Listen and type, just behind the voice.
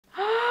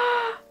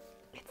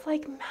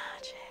like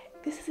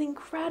magic. This is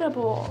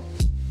incredible.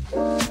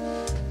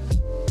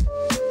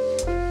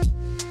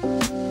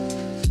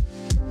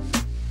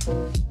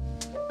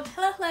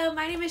 Hello,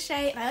 my name is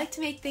Shay and I like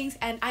to make things,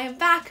 and I am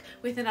back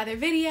with another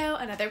video,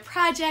 another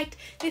project.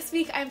 This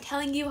week I'm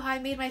telling you how I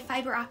made my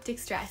fiber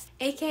optics dress,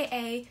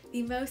 aka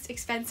the most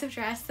expensive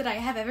dress that I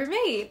have ever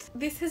made.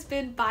 This has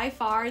been by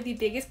far the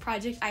biggest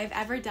project I have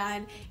ever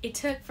done. It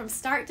took from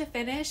start to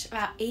finish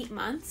about 8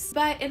 months,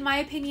 but in my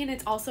opinion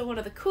it's also one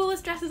of the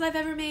coolest dresses I've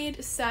ever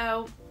made,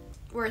 so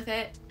worth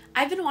it.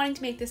 I've been wanting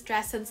to make this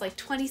dress since like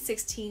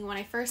 2016 when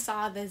I first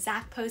saw the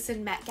Zac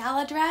Posen Met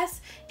Gala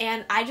dress,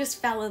 and I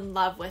just fell in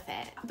love with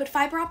it. But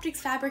fiber optics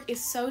fabric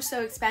is so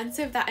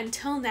expensive that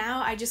until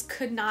now I just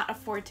could not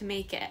afford to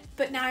make it.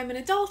 But now I'm an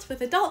adult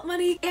with adult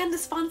money and a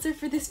sponsor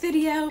for this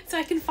video, so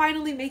I can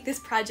finally make this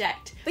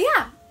project. But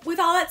yeah, with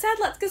all that said,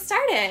 let's get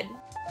started.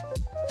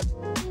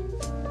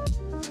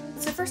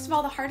 So first of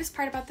all, the hardest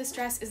part about this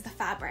dress is the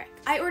fabric.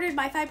 I ordered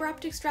my fiber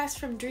optics dress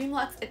from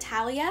Dreamlux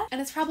Italia,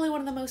 and it's probably one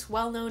of the most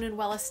well-known and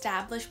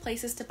well-established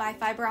places to buy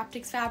fiber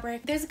optics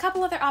fabric. There's a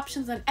couple other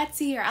options on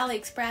Etsy or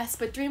AliExpress,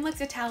 but Dreamlux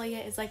Italia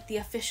is like the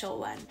official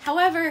one.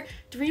 However,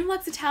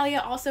 Dreamlux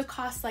Italia also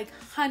costs like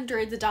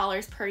hundreds of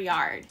dollars per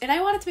yard. And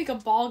I wanted to make a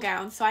ball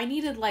gown, so I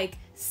needed like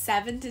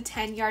 7 to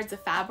 10 yards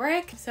of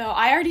fabric, so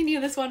I already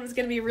knew this one was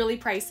gonna be really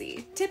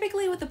pricey.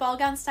 Typically with the ball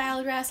gown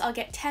style dress, I'll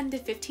get 10 to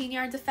 15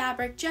 yards of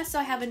fabric just so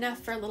I have enough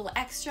for a little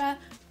extra,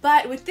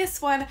 but with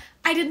this one,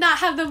 I did not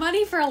have the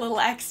money for a little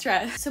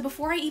extra. So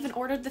before I even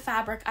ordered the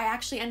fabric, I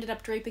actually ended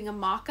up draping a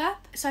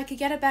mock-up so I could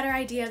get a better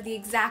idea of the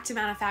exact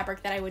amount of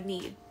fabric that I would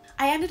need.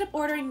 I ended up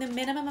ordering the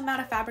minimum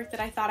amount of fabric that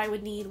I thought I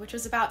would need, which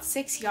was about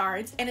 6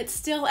 yards, and it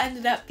still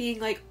ended up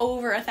being like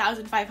over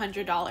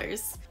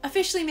 $1,500.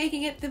 Officially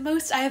making it the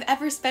most I have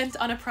ever spent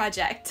on a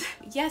project.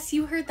 Yes,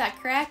 you heard that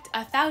correct,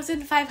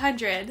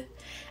 $1,500.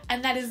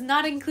 And that is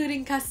not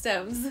including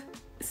customs.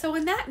 So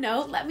on that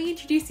note, let me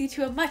introduce you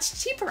to a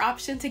much cheaper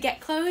option to get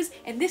clothes,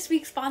 and this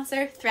week's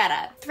sponsor,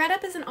 thredUP.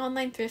 thredUP is an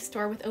online thrift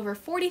store with over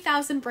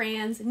 40,000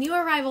 brands, new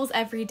arrivals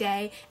every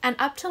day, and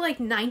up to like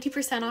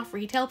 90% off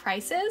retail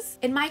prices.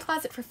 In my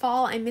closet for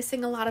fall, I'm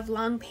missing a lot of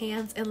long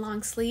pants and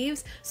long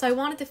sleeves, so I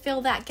wanted to fill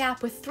that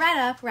gap with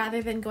thredUP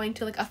rather than going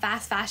to like a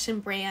fast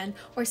fashion brand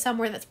or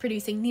somewhere that's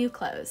producing new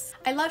clothes.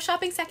 I love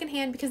shopping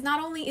secondhand because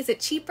not only is it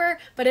cheaper,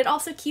 but it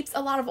also keeps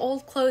a lot of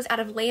old clothes out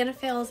of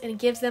landfills and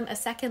gives them a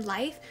second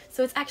life,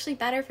 so it's actually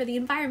better for the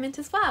environment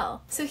as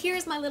well. So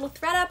here's my little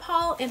thredUP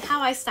haul and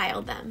how I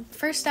styled them.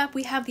 First up,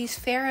 we have these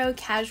Pharaoh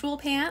casual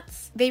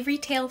pants. They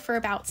retail for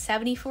about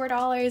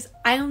 $74.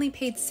 I only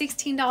paid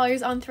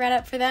 $16 on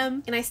thredUP for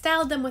them, and I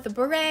styled them with a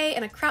beret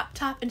and a crop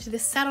top into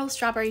this subtle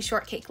strawberry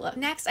shortcake look.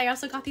 Next, I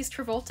also got these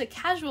Travolta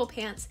casual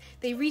pants.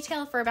 They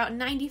retail for about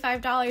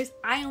 $95.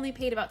 I only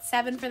paid about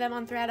 $7 for them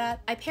on thredUP.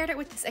 I paired it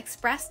with this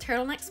Express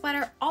turtleneck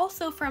sweater,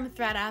 also from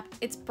thredUP.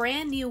 It's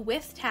brand new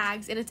with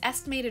tags, and its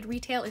estimated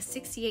retail is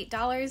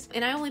 $68.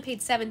 And I only paid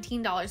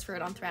 $17 for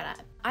it on thredUP.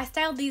 I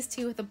styled these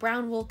two with a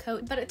brown wool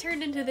coat, but it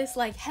turned into this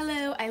like,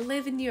 hello, I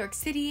live in New York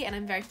City and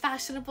I'm very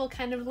fashionable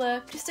kind of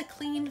look. Just a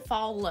clean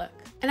fall look.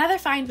 Another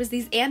find was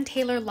these Ann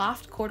Taylor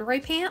Loft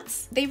corduroy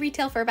pants. They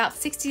retail for about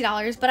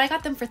 $60, but I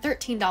got them for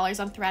 $13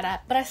 on thredUP.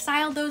 But I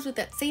styled those with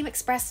that same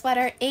Express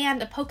sweater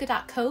and a polka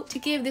dot coat to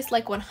give this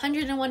like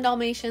 101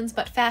 Dalmatians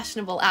but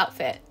fashionable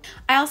outfit.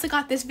 I also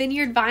got this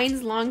Vineyard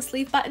Vines long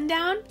sleeve button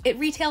down. It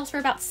retails for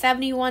about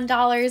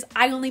 $71.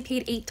 I only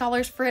paid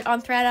 $8 for it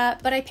on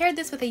thredUP, but I paired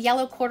this with a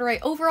yellow corduroy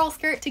overall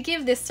skirt to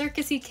give this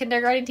circusy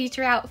kindergarten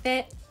teacher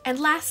outfit. And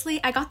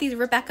lastly, I got these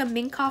Rebecca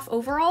Minkoff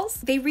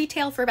overalls. They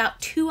retail for about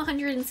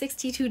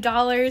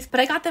 $262, but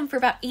I got them for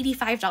about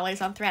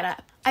 $85 on thredUP.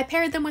 I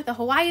paired them with a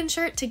Hawaiian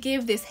shirt to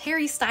give this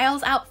Harry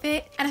Styles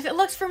outfit, and if it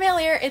looks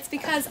familiar, it's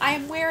because I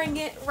am wearing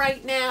it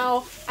right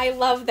now. I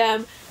love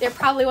them. They're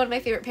probably one of my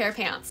favorite pair of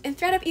pants. And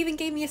thredUP even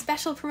gave me a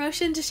special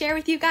promotion to share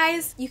with you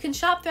guys. You can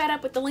shop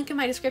thredUP with the link in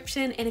my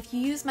description, and if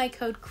you use my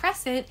code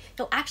CRESCENT,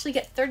 you'll actually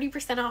get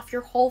 30% off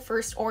your whole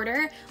first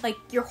order, like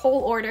your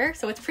whole order,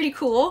 so it's pretty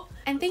cool.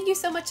 And thank you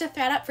so much to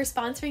thredUP for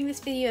sponsoring this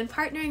video and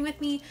partnering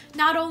with me.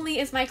 Not only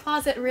is my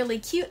closet really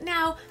cute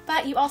now,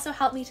 but you also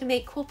helped me to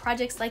make cool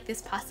projects like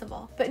this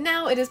possible. But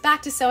now it is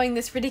back to sewing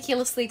this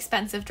ridiculously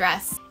expensive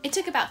dress. It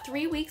took about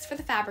 3 weeks for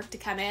the fabric to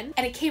come in,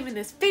 and it came in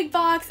this big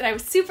box, and I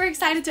was super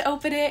excited to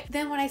open it.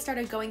 Then when I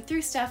started going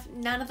through stuff,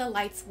 none of the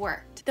lights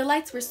worked. The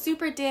lights were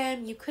super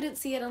dim, you couldn't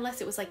see it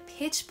unless it was like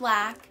pitch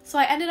black, so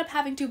I ended up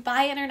having to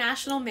buy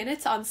international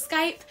minutes on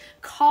Skype,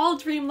 call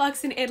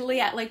Dreamlux in Italy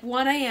at like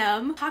 1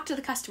 a.m., talk to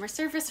the customer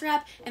service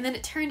rep, and then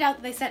it turned out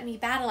that they sent me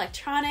bad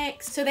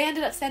electronics, so they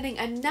ended up sending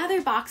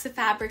another box of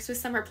fabrics with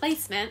some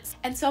replacements.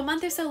 And so a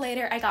month or so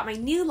later, I got my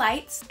new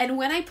lights, and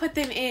when I put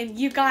them in,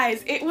 you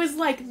guys, it was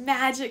like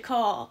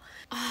magical.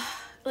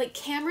 Like,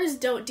 cameras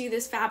don't do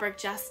this fabric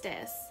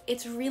justice.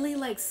 It's really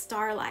like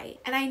starlight.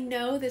 And I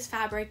know this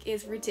fabric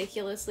is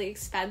ridiculously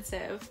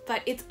expensive,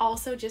 but it's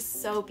also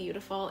just so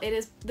beautiful. It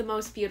is the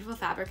most beautiful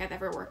fabric I've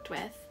ever worked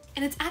with.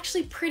 and it's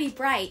actually pretty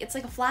bright. It's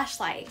like a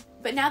flashlight.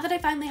 But now that I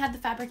finally had the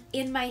fabric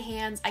in my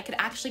hands, I could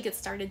actually get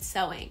started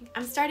sewing.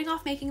 I'm starting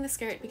off making the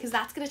skirt because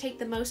that's gonna take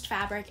the most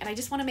fabric, and I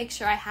just wanna make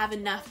sure I have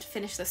enough to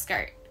finish the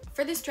skirt.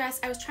 For this dress,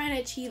 I was trying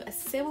to achieve a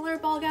similar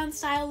ball gown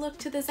style look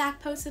to the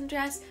Zac Posen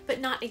dress, but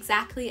not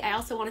exactly. I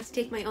also wanted to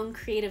take my own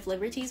creative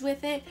liberties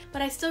with it,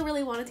 but I still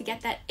really wanted to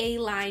get that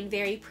A-line,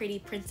 very pretty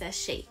princess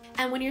shape.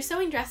 And when you're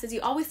sewing dresses,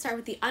 you always start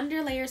with the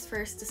under layers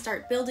first to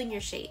start building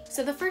your shape.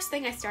 So the first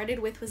thing I started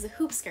with was a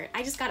hoop skirt.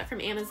 I just got it from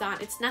Amazon.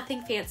 It's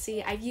nothing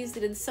fancy. I've used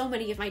it in so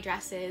many of my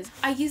dresses.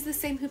 I use the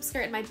same hoop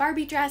skirt in my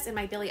Barbie dress and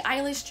my Billie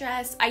Eilish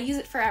dress. I use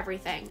it for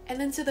everything. And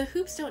then so the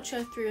hoops don't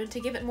show through, and to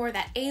give it more of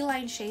that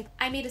A-line shape,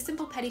 I made a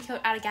simple petticoat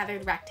out of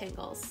gathered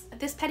rectangles.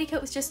 This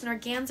petticoat was just an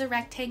organza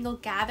rectangle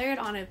gathered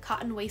on a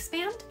cotton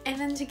waistband, and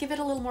then to give it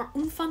a little more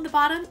oomph on the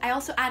bottom, I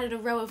also added a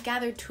row of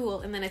gathered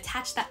tulle and then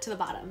attached that to the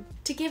bottom.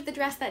 To give the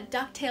dress that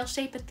ducktail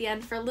shape at the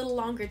end for a little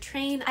longer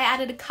train, I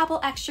added a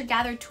couple extra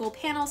gathered tulle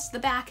panels to the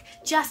back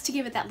just to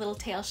give it that little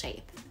tail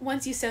shape.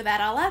 Once you sew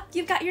that all up,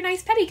 you've got your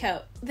nice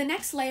petticoat. The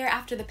next layer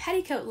after the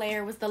petticoat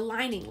layer was the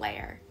lining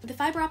layer. The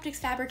fiber optics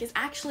fabric is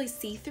actually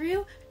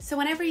see-through, so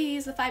whenever you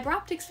use the fiber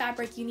optics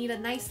fabric, you need a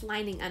nice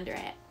lining under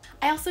it.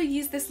 I also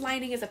used this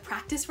lining as a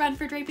practice run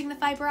for draping the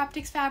fiber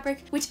optics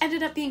fabric, which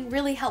ended up being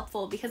really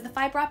helpful because the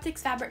fiber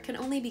optics fabric can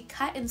only be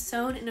cut and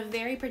sewn in a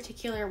very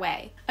particular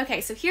way.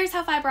 Okay, so here's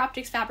how fiber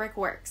optics fabric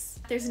works.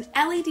 There's an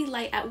LED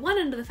light at one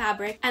end of the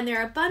fabric, and there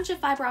are a bunch of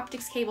fiber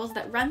optics cables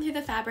that run through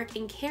the fabric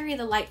and carry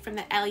the light from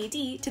the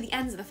LED to the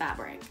ends of the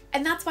fabric.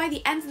 And that's why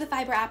the ends of the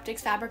fiber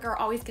optics fabric are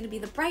always going to be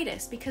the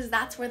brightest, because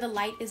that's where the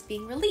light is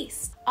being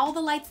released. All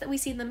the lights that we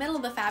see in the middle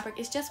of the fabric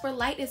is just where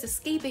light is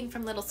escaping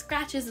from little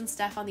scratches and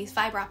stuff on these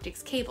fiber optics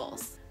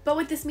cables. But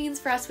what this means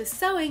for us with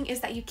sewing is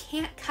that you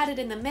can't cut it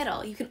in the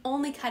middle, you can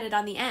only cut it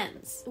on the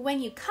ends.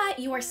 When you cut,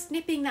 you are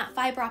snipping that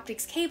fiber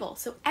optics cable,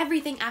 so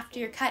everything after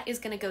your cut is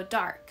going to go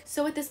dark.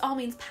 So what this all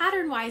means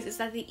pattern-wise is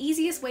that the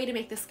easiest way to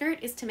make the skirt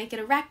is to make it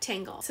a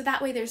rectangle, so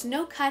that way there's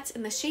no cuts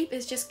and the shape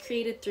is just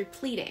created through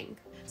pleating.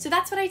 So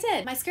that's what I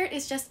did. My skirt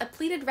is just a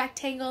pleated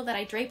rectangle that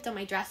I draped on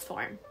my dress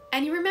form.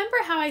 And you remember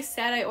how I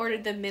said I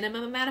ordered the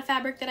minimum amount of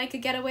fabric that I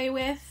could get away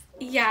with?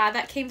 Yeah,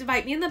 that came to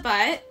bite me in the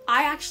butt.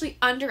 I actually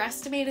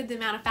underestimated the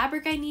amount of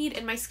fabric I need,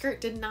 and my skirt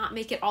did not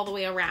make it all the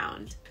way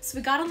around. So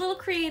we got a little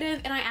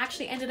creative, and I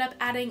actually ended up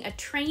adding a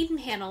train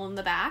panel in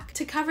the back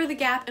to cover the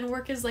gap and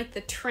work as like the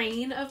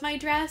train of my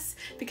dress,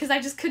 because I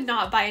just could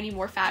not buy any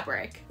more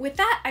fabric. With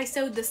that, I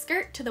sewed the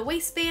skirt to the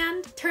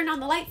waistband, turned on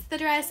the lights of the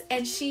dress,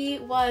 and she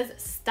was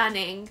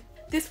stunning.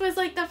 This was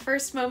like the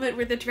first moment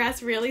where the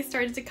dress really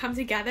started to come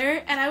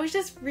together, and I was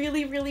just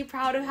really, really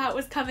proud of how it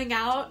was coming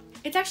out.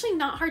 It's actually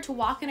not hard to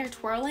walk in or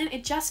twirl in,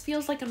 it just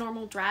feels like a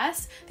normal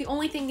dress. The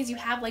only thing is you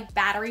have like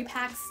battery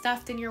packs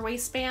stuffed in your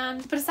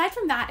waistband, but aside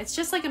from that, it's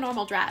just like a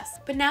normal dress.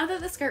 But now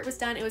that the skirt was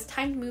done, it was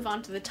time to move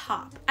on to the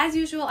top. As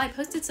usual, I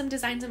posted some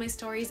designs in my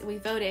stories and we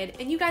voted,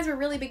 and you guys were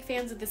really big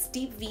fans of this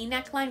deep V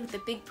neckline with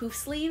the big poof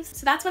sleeves,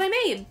 so that's what I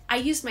made. I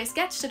used my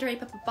sketch to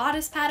drape up a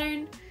bodice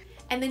pattern,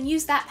 and then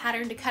use that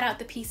pattern to cut out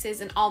the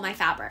pieces in all my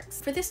fabrics.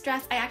 For this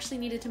dress, I actually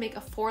needed to make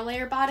a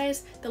 4-layer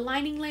bodice, the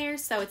lining layer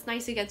so it's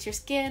nice against your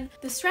skin,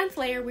 the strength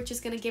layer which is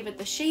going to give it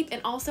the shape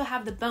and also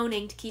have the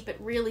boning to keep it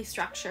really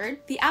structured,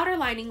 the outer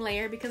lining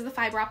layer because the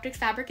fiber optics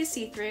fabric is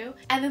see-through,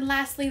 and then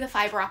lastly the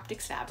fiber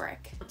optics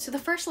fabric. So the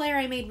first layer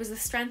I made was the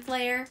strength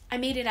layer. I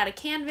made it out of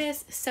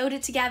canvas, sewed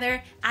it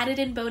together, added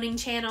in boning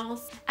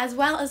channels, as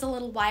well as a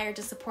little wire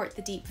to support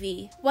the deep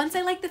V. Once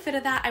I liked the fit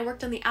of that, I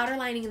worked on the outer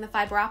lining and the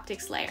fiber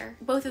optics layer.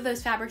 Both of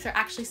those fabrics are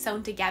actually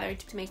sewn together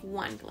to make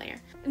one layer.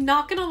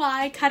 Not gonna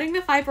lie, cutting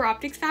the fiber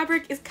optics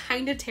fabric is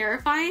kind of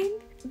terrifying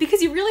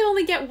because you really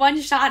only get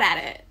one shot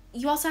at it.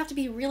 You also have to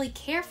be really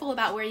careful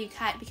about where you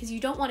cut because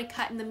you don't want to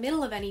cut in the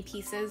middle of any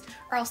pieces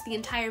or else the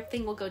entire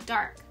thing will go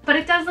dark. But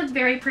it does look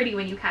very pretty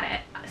when you cut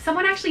it.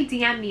 Someone actually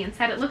DM'd me and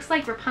said it looks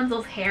like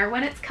Rapunzel's hair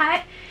when it's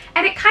cut,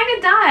 and it kind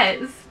of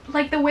does.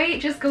 Like the way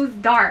it just goes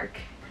dark.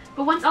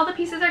 But once all the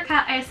pieces are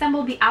cut, I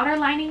assembled the outer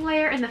lining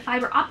layer and the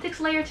fiber optics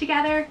layer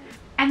together,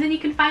 and then you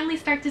can finally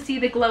start to see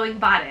the glowing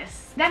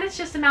bodice. Then it's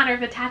just a matter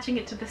of attaching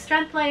it to the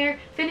strength layer,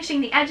 finishing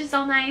the edges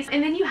all nice,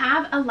 and then you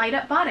have a light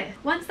up bodice.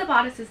 Once the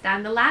bodice is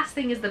done, the last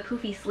thing is the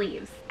poofy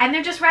sleeves. And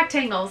they're just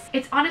rectangles.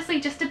 It's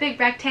honestly just a big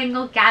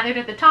rectangle gathered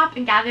at the top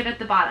and gathered at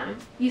the bottom.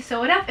 You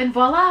sew it up and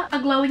voila,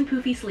 a glowing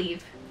poofy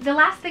sleeve. The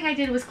last thing I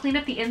did was clean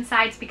up the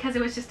insides because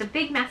it was just a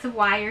big mess of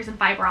wires and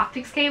fiber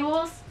optics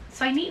cables.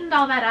 So I neatened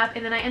all that up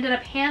and then I ended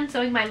up hand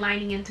sewing my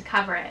lining in to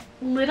cover it.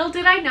 Little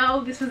did I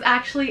know this was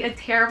actually a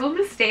terrible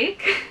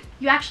mistake.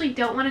 You actually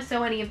don't want to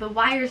sew any of the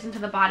wires into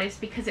the bodice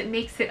because it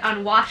makes it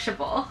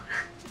unwashable.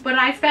 But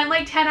I spent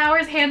like 10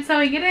 hours hand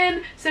sewing it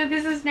in, so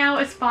this is now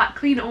a spot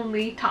clean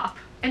only top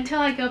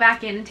until I go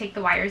back in and take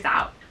the wires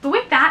out. But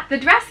with that, the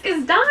dress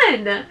is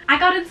done! I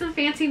got in some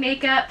fancy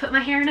makeup, put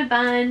my hair in a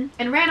bun,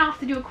 and ran off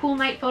to do a cool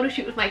night photo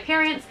shoot with my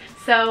parents,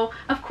 so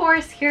of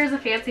course here's a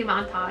fancy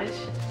montage.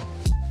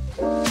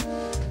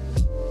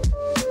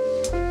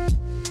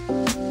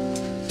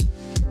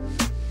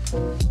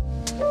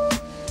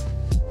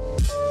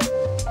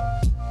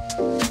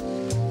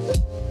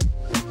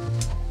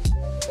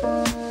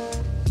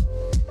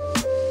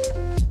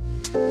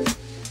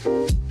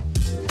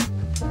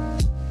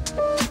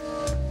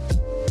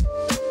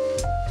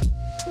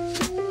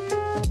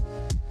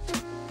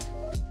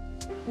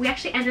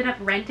 ended up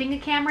renting a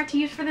camera to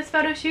use for this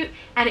photo shoot,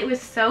 and it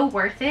was so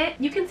worth it.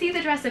 You can see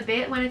the dress a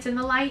bit when it's in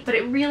the light, but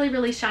it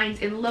really shines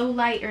in low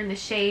light or in the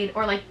shade,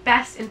 or like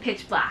best in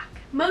pitch black.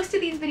 Most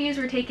of these videos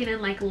were taken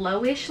in like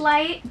lowish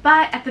light,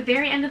 but at the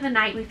very end of the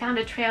night we found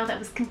a trail that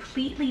was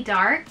completely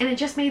dark, and it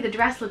just made the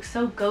dress look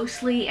so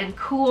ghostly and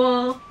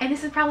cool. And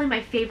this is probably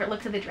my favorite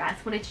look of the dress,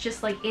 when it's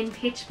just like in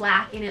pitch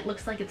black and it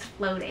looks like it's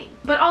floating.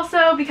 But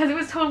also because it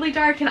was totally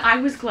dark and I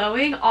was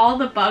glowing, all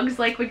the bugs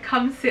like would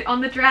come sit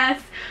on the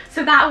dress,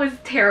 so that was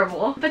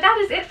terrible. But that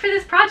is it for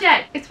this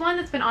project. It's one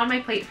that's been on my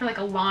plate for like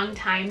a long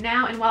time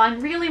now, and while I'm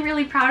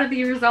really proud of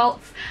the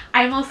results,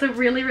 I'm also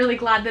really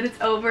glad that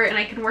it's over and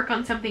I can work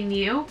on something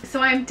new. So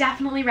I'm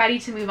definitely ready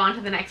to move on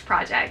to the next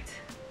project.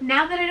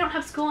 Now that I don't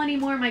have school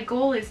anymore, my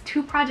goal is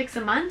 2 projects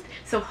a month,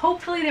 so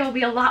hopefully there will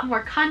be a lot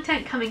more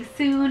content coming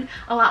soon,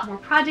 a lot more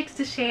projects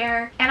to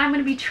share, and I'm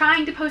going to be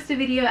trying to post a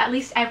video at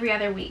least every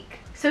other week.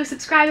 So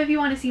subscribe if you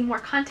want to see more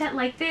content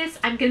like this.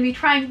 I'm going to be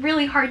trying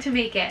really hard to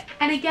make it.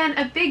 And again,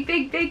 a big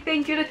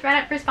thank you to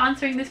ThredUp for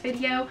sponsoring this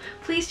video.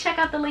 Please check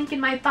out the link in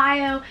my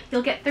bio.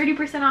 You'll get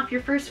 30% off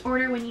your first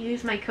order when you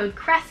use my code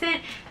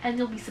CRESCENT, and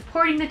you'll be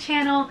supporting the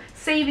channel,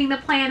 saving the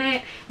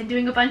planet, and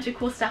doing a bunch of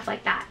cool stuff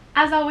like that.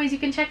 As always, you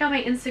can check out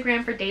my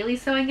Instagram for daily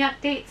sewing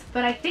updates,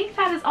 but I think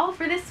that is all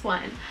for this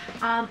one.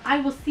 I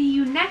will see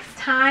you next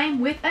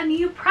time with a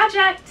new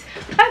project.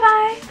 Bye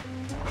bye!